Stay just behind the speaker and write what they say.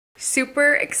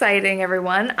Super exciting,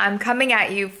 everyone. I'm coming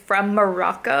at you from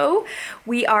Morocco.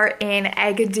 We are in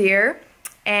Agadir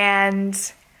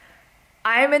and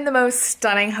I'm in the most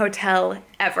stunning hotel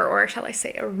ever, or shall I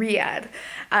say a riad.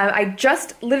 I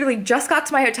literally just got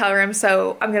to my hotel room,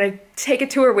 so I'm gonna take a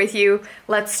tour with you.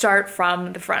 Let's start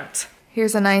from the front.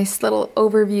 Here's a nice little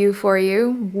overview for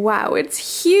you. Wow,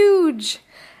 it's huge,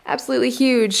 absolutely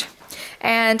huge.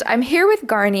 And I'm here with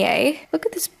Garnier. Look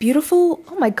at this beautiful,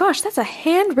 oh my gosh, that's a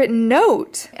handwritten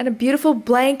note. And a beautiful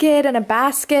blanket and a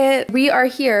basket. We are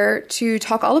here to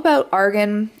talk all about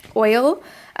argan oil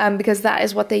because that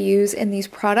is what they use in these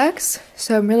products.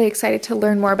 So I'm really excited to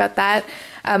learn more about that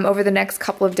over the next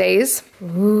couple of days.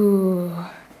 Ooh.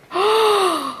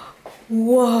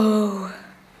 Whoa.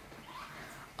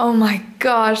 Oh my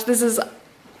gosh, this is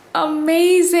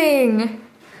amazing.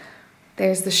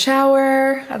 There's the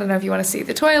shower. I don't know if you want to see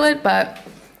the toilet, but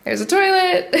there's a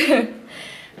toilet.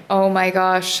 Oh my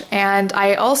gosh. And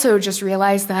I also just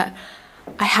realized that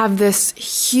I have this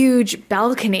huge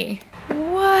balcony.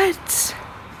 What?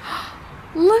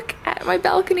 Look at my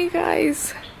balcony,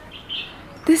 guys.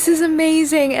 This is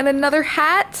amazing. And another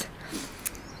hat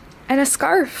and a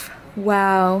scarf.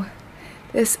 Wow.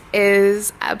 This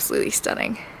is absolutely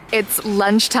stunning. It's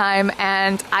lunchtime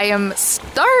and I am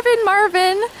starving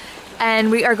Marvin.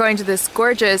 And we are going to this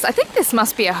gorgeous, I think this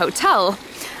must be a hotel,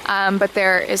 but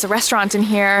there is a restaurant in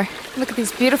here. Look at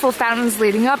these beautiful fountains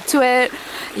leading up to it.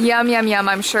 Yum, yum, yum.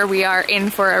 I'm sure we are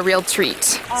in for a real treat.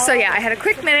 So yeah, I had a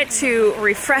quick minute to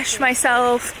refresh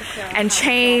myself and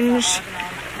change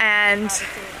and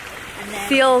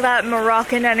feel that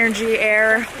Moroccan energy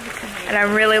air. And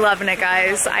I'm really loving it,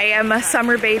 guys. I am a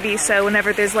summer baby, so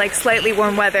whenever there's like slightly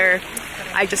warm weather,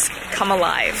 I just come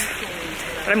alive.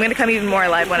 But I'm gonna come even more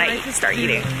alive when I start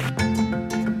eating.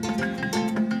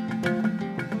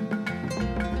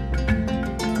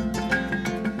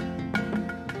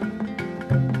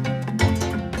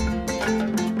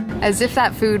 As if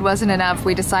that food wasn't enough,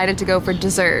 we decided to go for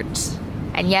dessert.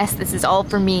 And yes, this is all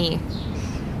for me.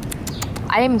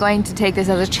 I am going to take this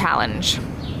as a challenge.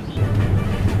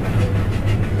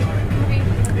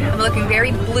 I'm looking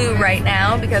very blue right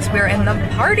now because we're in the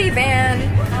party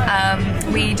van.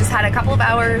 We just had a couple of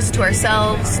hours to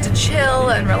ourselves to chill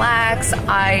and relax.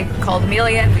 I called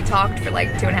Amelia and we talked for like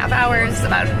 2.5 hours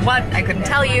about what, I couldn't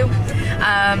tell you.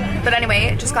 But anyway,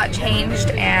 it just got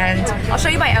changed and I'll show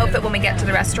you my outfit when we get to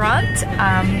the restaurant.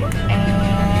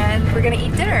 And we're gonna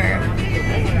eat dinner.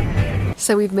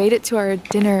 So we've made it to our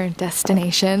dinner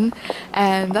destination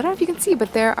and I don't know if you can see,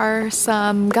 but there are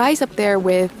some guys up there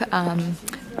with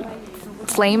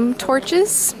flame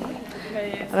torches.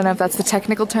 I don't know if that's the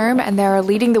technical term, and they're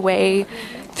leading the way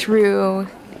through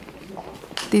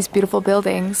these beautiful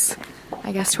buildings,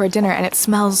 I guess, to our dinner, and it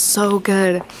smells so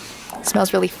good. It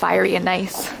smells really fiery and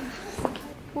nice.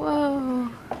 Whoa.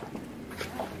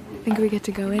 I think we get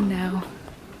to go in now.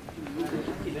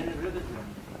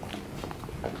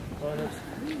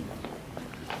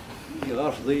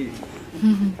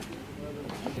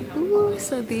 Ooh,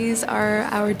 so these are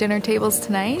our dinner tables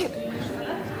tonight.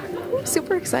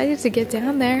 Super excited to get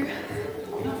down there.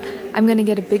 I'm gonna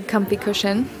get a big comfy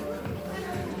cushion.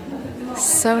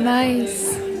 So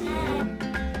nice.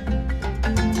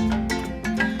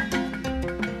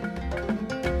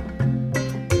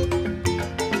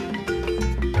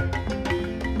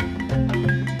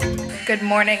 Good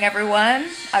morning, everyone.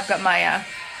 I've got my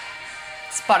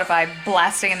Spotify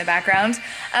blasting in the background.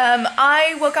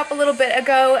 I woke up a little bit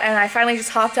ago and I finally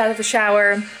just hopped out of the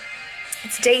shower.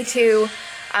 It's day 2.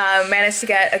 Managed to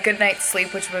get a good night's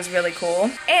sleep, which was really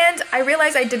cool. And I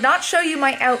realized I did not show you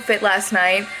my outfit last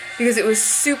night because it was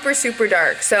super, super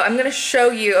dark. So I'm gonna show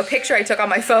you a picture I took on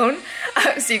my phone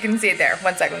so you can see it there.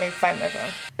 One second, let me find my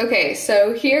phone. Okay,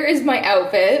 so here is my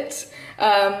outfit.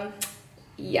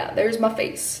 Yeah, there's my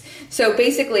face. So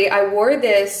basically, I wore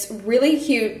this really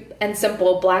cute and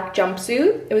simple black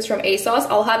jumpsuit. It was from ASOS.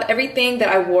 I'll have everything that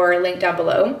I wore linked down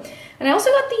below. And I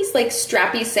also got these like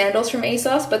strappy sandals from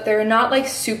ASOS, but they're not like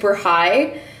super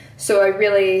high. So I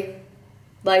really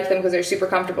like them because they're super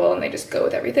comfortable and they just go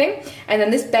with everything. And then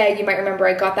this bag, you might remember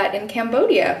I got that in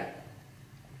Cambodia.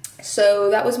 So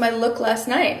that was my look last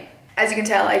night. As you can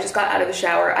tell, I just got out of the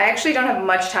shower. I actually don't have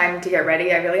much time to get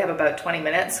ready. I really have about 20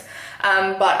 minutes.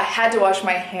 But I had to wash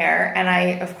my hair and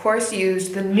I, of course,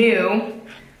 used the new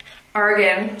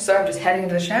argan. So I'm just heading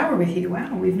to the shower with you.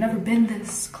 Wow, we've never been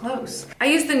this close. I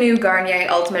used the new Garnier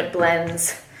Ultimate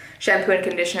Blends shampoo and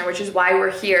conditioner, which is why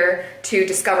we're here to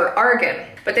discover argan.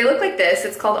 But they look like this.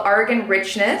 It's called Argan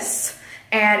Richness.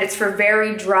 And it's for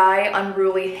very dry,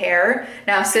 unruly hair.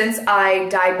 Now, since I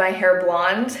dyed my hair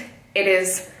blonde, it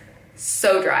is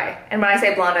so dry. And when I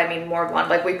say blonde, I mean more blonde.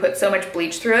 Like we put so much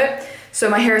bleach through it. So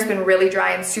my hair has been really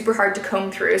dry and super hard to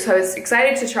comb through. So I was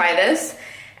excited to try this.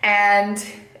 And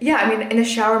yeah, I mean, in the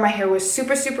shower, my hair was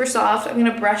super, super soft. I'm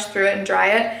gonna brush through it and dry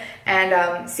it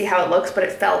and see how it looks, but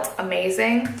it felt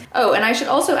amazing. Oh, and I should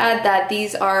also add that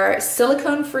these are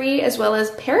silicone free as well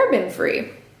as paraben free,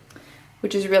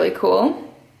 which is really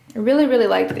cool. I really, really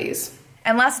like these.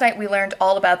 And last night we learned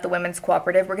all about the Women's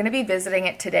Cooperative. We're gonna be visiting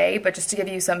it today, but just to give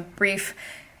you some brief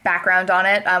background on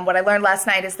it, what I learned last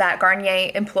night is that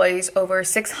Garnier employs over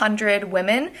 600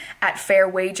 women at fair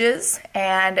wages,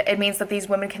 and it means that these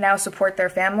women can now support their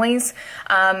families.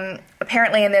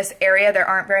 Apparently in this area there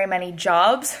aren't very many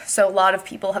jobs, so a lot of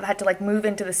people have had to like move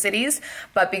into the cities,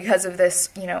 but because of this,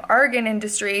 you know, argan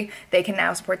industry, they can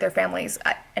now support their families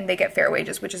and they get fair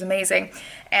wages, which is amazing.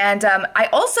 And I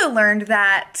also learned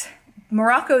that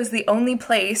Morocco is the only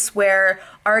place where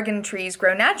argan trees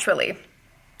grow naturally.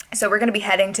 So we're going to be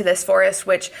heading to this forest,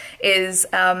 which is,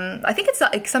 I think it's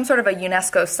like some sort of a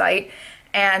UNESCO site,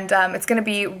 and it's going to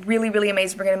be really, really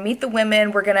amazing. We're going to meet the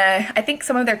women. We're going to, I think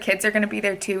some of their kids are going to be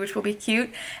there too, which will be cute,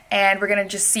 and we're going to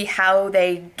just see how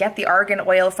they get the argan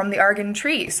oil from the argan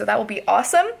tree. So that will be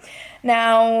awesome.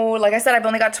 Now, like I said, I've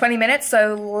only got 20 minutes,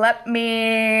 so let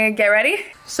me get ready.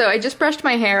 So I just brushed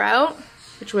my hair out,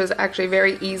 which was actually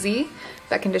very easy.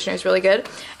 That conditioner is really good.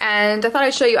 And I thought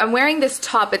I'd show you, I'm wearing this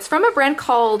top. It's from a brand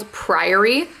called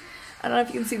Priory. I don't know if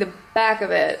you can see the back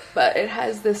of it, but it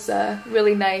has this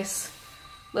really nice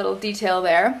little detail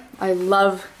there. I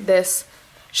love this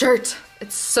shirt.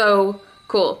 It's so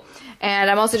cool.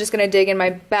 And I'm also just gonna dig in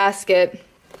my basket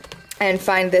and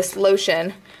find this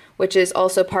lotion, which is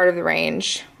also part of the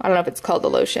range. I don't know if it's called the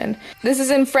lotion. This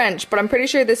is in French, but I'm pretty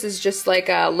sure this is just like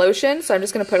a lotion. So I'm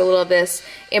just gonna put a little of this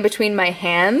in between my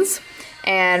hands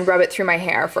and rub it through my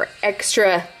hair for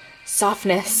extra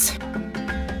softness.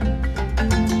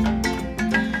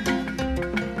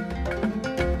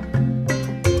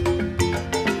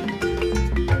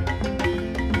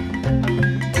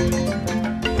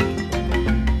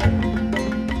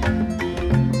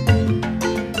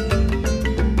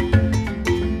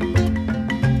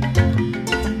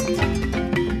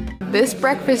 This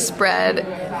breakfast spread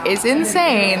is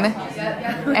insane,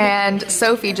 and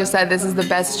Sophie just said this is the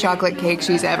best chocolate cake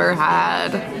she's ever had,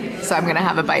 so I'm gonna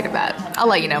have a bite of that. I'll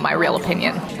let you know my real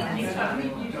opinion.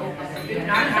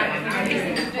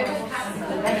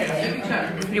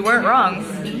 You weren't wrong.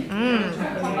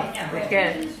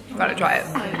 Good. Gotta try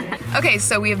it. Okay,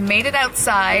 so we have made it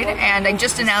outside, and I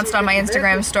just announced on my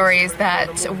Instagram stories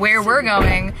that where we're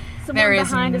going, there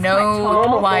is no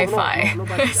Wi-Fi.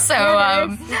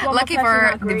 So lucky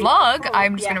for the vlog,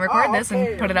 I'm just gonna record this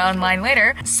and put it online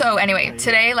later. So anyway,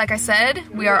 today, like I said,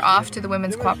 we are off to the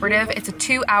Women's Cooperative. It's a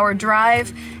 2-hour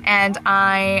drive, and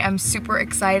I am super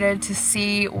excited to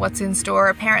see what's in store.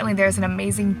 Apparently there's an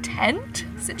amazing tent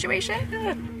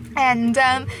situation. And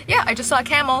yeah, I just saw a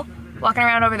camel walking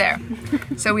around over there.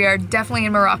 So we are definitely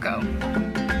in Morocco.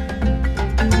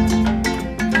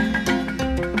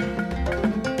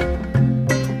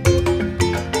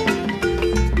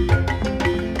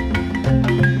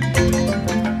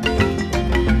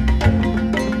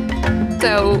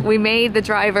 So we made the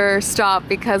driver stop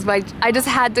because I just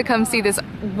had to come see this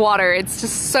water. It's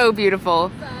just so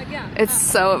beautiful. It's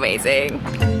so amazing.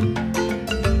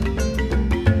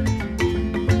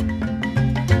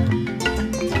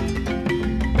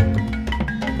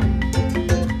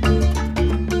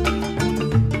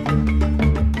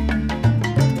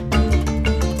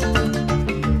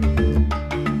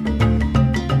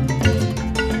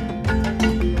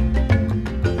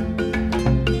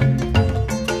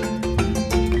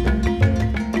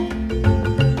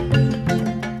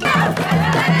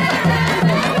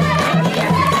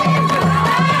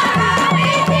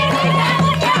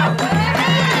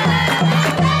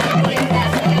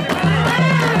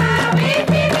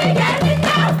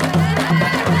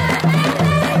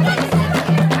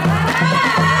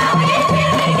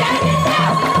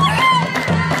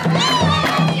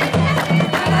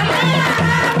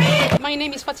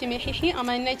 I'm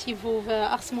a native of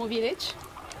Arsmo village.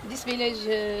 This village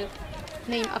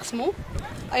named Arsmo.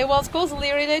 I was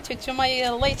closely related to my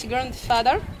late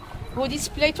grandfather, who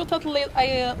displayed total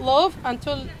love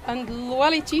and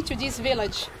loyalty to this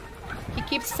village. He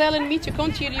keeps telling me to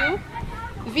continue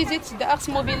visit the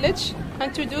Arsmo village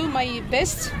and to do my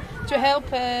best to help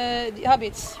the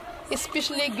habits,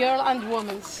 especially girls and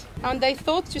women. And I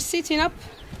thought to setting up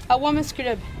a women's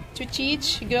club to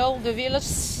teach girls the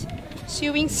village's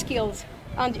sewing skills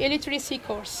and electricity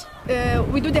course.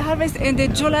 We do the harvest in the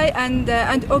July and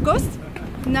August.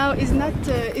 now is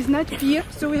not pure,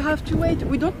 so we have to wait.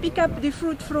 We don't pick up the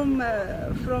fruit from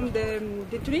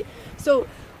the tree, so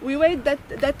we wait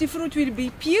that the fruit will be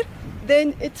pure,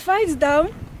 then it falls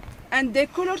down and the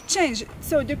color change,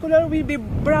 so the color will be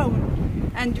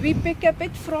brown, and we pick up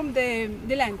it from the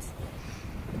land.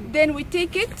 Then we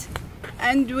take it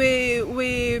and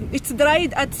it's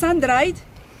dried at sun dried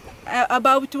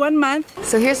about 1 month.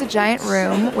 So here's a giant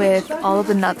room with all of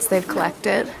the nuts they've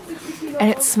collected, and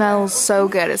it smells so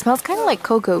good. It smells kind of like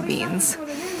cocoa beans,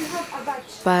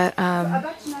 but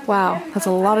wow, that's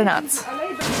a lot of nuts.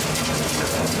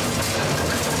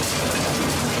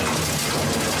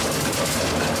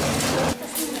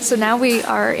 So now we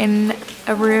are in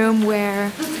a room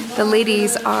where the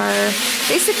ladies are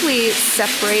basically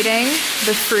separating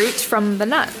the fruit from the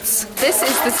nuts. This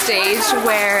is the stage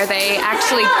where they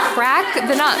actually crack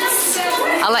the nuts.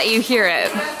 I'll let you hear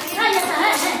it.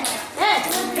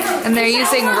 And they're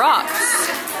using rocks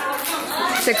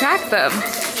to crack them.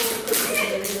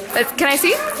 Can I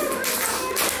see?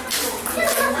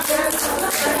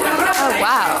 Oh,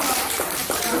 wow.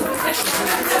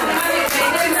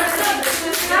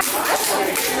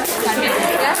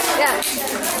 Yeah.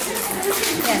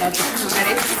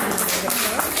 Ready?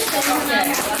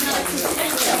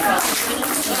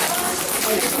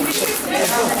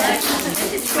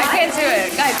 I can't do it.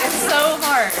 Guys, it's so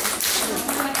hard.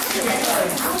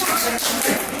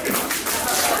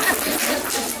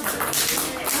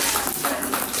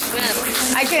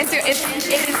 I can't do it.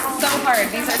 It is so hard.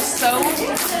 These are so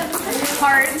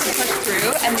hard to push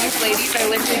through, and these ladies are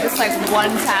literally just like one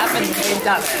tap and they've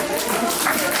done it.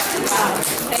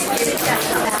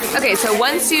 Okay, so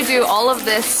once you do all of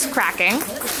this cracking,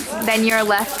 then you're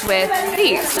left with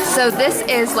these. So this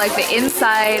is like the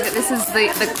inside, this is the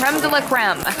creme de la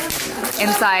creme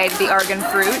inside the argan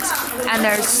fruit, and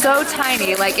they're so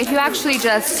tiny. Like if you actually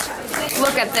just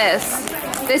look at this,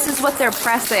 this is what they're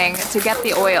pressing to get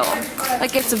the oil.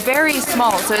 Like it's very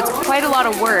small, so it's quite a lot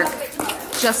of work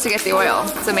just to get the oil.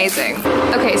 It's amazing.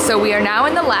 Okay, so we are now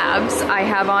in the labs. I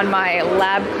have on my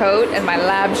lab coat and my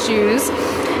lab shoes.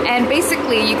 And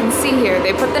basically you can see here,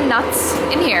 they put the nuts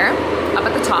in here, up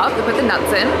at the top, they put the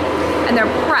nuts in, and they're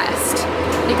pressed.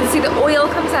 You can see the oil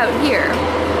comes out here,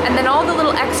 and then all the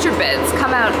little extra bits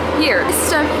come out here. This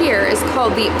stuff here is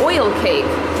called the oil cake.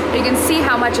 You can see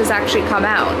how much has actually come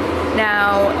out.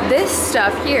 Now, this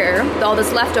stuff here, all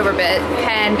this leftover bit,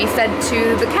 can be fed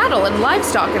to the cattle and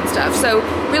livestock and stuff, so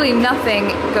really nothing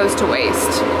goes to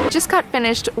waste. Just got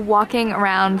finished walking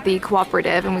around the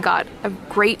cooperative, and we got a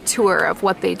great tour of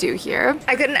what they do here.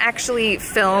 I couldn't actually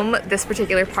film this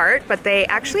particular part, but they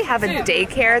actually have a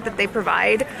daycare that they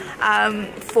provide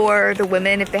for the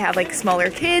women if they have like smaller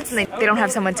kids and they don't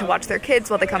have someone to watch their kids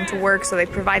while they come to work, so they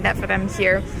provide that for them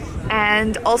here.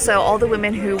 And also all the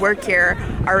women who work here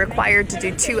are required to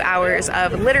do 2 hours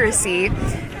of literacy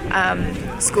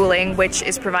schooling, which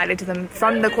is provided to them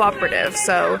from the cooperative.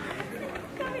 So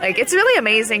like it's really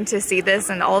amazing to see this,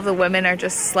 and all of the women are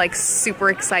just like super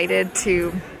excited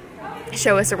to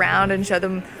show us around and show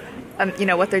them you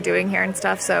know, what they're doing here and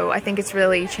stuff. So I think it's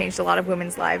really changed a lot of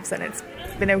women's lives, and it's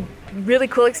been a really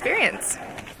cool experience.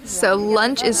 So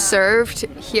lunch is served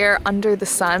here under the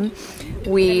sun.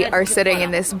 We are sitting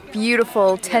in this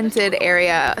beautiful tented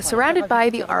area surrounded by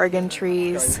the argan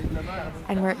trees,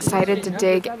 and we're excited to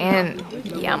dig in.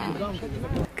 Yum.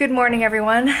 Good morning,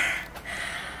 everyone.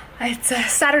 It's a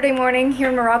Saturday morning here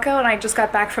in Morocco, and I just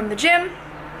got back from the gym,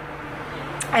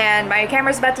 and my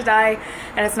camera's about to die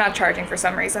and it's not charging for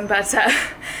some reason, but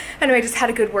anyway, just had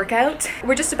a good workout.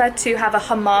 We're just about to have a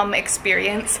hammam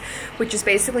experience, which is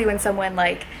basically when someone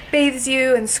like bathes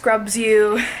you and scrubs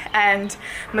you and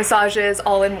massages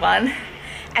all in one.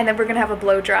 And then we're gonna have a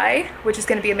blow dry, which is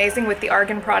gonna be amazing with the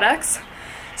argan products.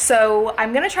 So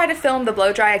I'm gonna try to film the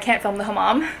blow dry. I can't film the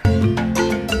hammam.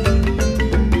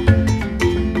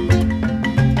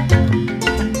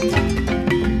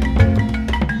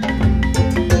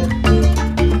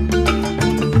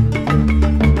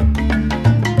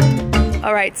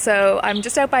 Alright, so I'm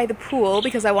just out by the pool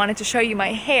because I wanted to show you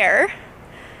my hair.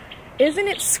 Isn't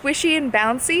it swishy and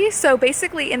bouncy? So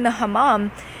basically in the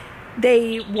hammam,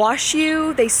 they wash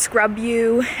you, they scrub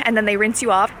you, and then they rinse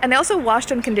you off. And they also washed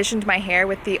and conditioned my hair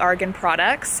with the argan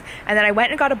products. And then I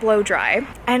went and got a blow dry.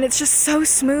 And it's just so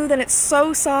smooth and it's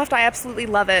so soft. I absolutely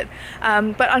love it.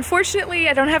 But unfortunately,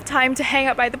 I don't have time to hang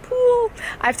out by the pool.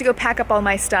 I have to go pack up all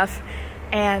my stuff.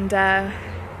 And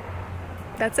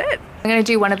that's it. I'm gonna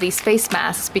do one of these face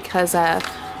masks because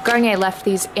Garnier left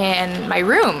these in my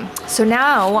room. So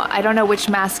now I don't know which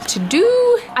mask to do.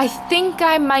 I think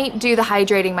I might do the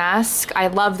hydrating mask. I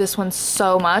love this one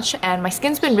so much and my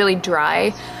skin's been really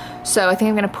dry So I think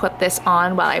I'm gonna put this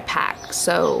on while I pack.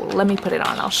 So let me put it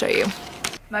on, I'll show you.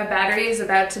 My battery is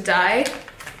about to die,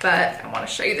 but I wanna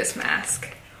show you this mask.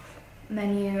 And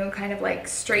then you kind of like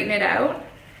straighten it out,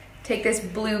 take this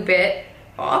blue bit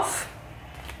off,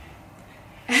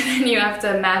 and then you have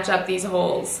to match up these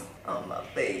holes on my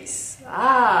face.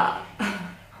 Ah.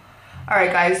 All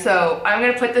right guys, so I'm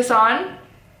gonna put this on.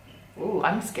 Ooh,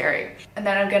 I'm scary. And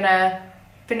then I'm gonna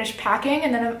finish packing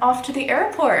and then I'm off to the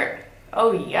airport.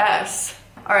 Oh yes.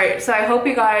 All right, so I hope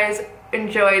you guys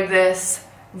enjoyed this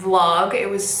vlog. It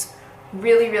was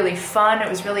really, really fun. It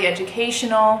was really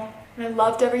educational and I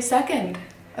loved every second.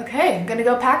 Okay, I'm gonna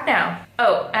go pack now.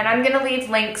 Oh, and I'm gonna leave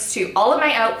links to all of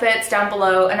my outfits down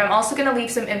below, and I'm also gonna leave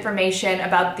some information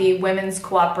about the Women's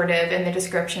Cooperative in the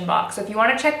description box. So if you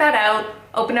wanna check that out,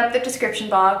 open up the description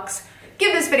box,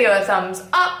 give this video a thumbs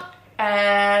up,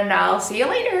 and I'll see you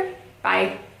later.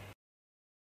 Bye.